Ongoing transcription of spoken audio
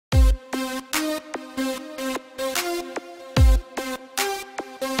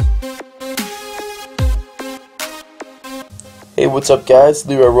What's up guys,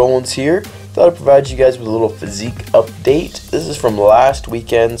 Leroy Rollins here. Thought I'd provide you guys with a little physique update. This is from last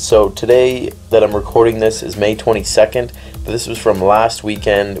weekend, so today that I'm recording this is May 22nd, but this was from last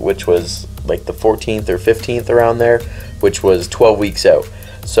weekend, which was like the 14th or 15th around there, which was 12 weeks out.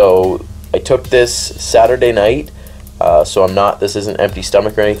 So I took this Saturday night, so this isn't empty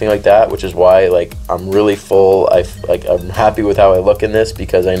stomach or anything like that, which is why I'm really full. I'm happy with how I look in this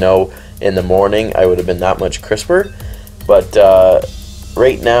because I know in the morning I would have been that much crisper. But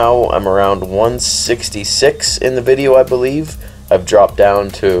right now I'm around 166 in the video, I believe. I've dropped down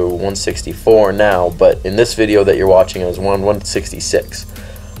to 164 now, but in this video that you're watching I was 166.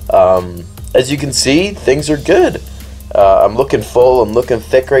 As you can see, things are good. I'm looking full, I'm looking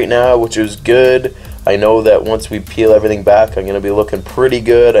thick right now, which is good. I know that once we peel everything back I'm going to be looking pretty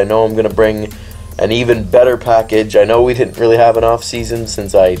good. I know I'm going to bring an even better package. I know we didn't really have an off season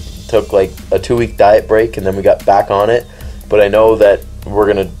since I took like a 2-week diet break and then we got back on it, but I know that we're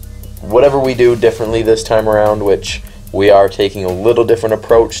gonna, whatever we do differently this time around, which we are taking a little different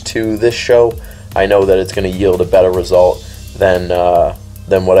approach to this show, I know that it's going to yield a better result than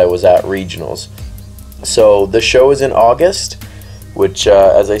what I was at regionals. So the show is in August, which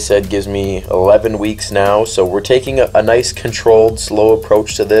as I said gives me 11 weeks now, so we're taking a nice controlled slow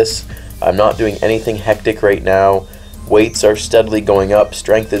approach to this. I'm not doing anything hectic right now. Weights are steadily going up,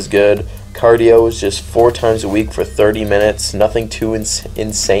 strength is good, cardio is just 4 times a week for 30 minutes, nothing too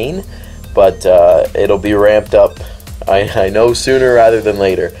insane, but it'll be ramped up, I know, sooner rather than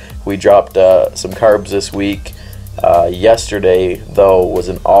later. We dropped some carbs this week. Yesterday though was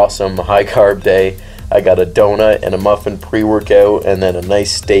an awesome high carb day. I got a donut and a muffin pre-workout and then a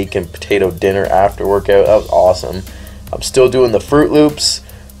nice steak and potato dinner after workout. That was awesome. I'm still doing the Fruit Loops.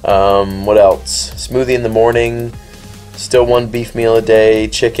 What else? Smoothie in the morning, still 1 beef meal a day,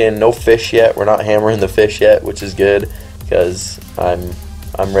 chicken, no fish yet. We're not hammering the fish yet, which is good because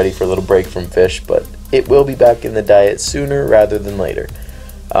I'm ready for a little break from fish, but it will be back in the diet sooner rather than later.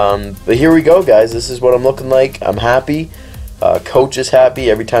 But here we go guys, this is what I'm looking like. I'm happy. Coach is happy.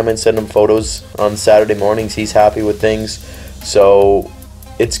 Every time I send him photos on Saturday mornings, he's happy with things, so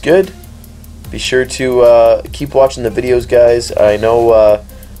it's good. Be sure to keep watching the videos guys. I know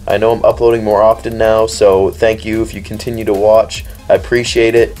I'm uploading more often now, so thank you if you continue to watch. I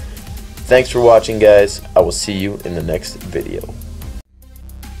appreciate it. Thanks for watching guys. I will see you in the next video.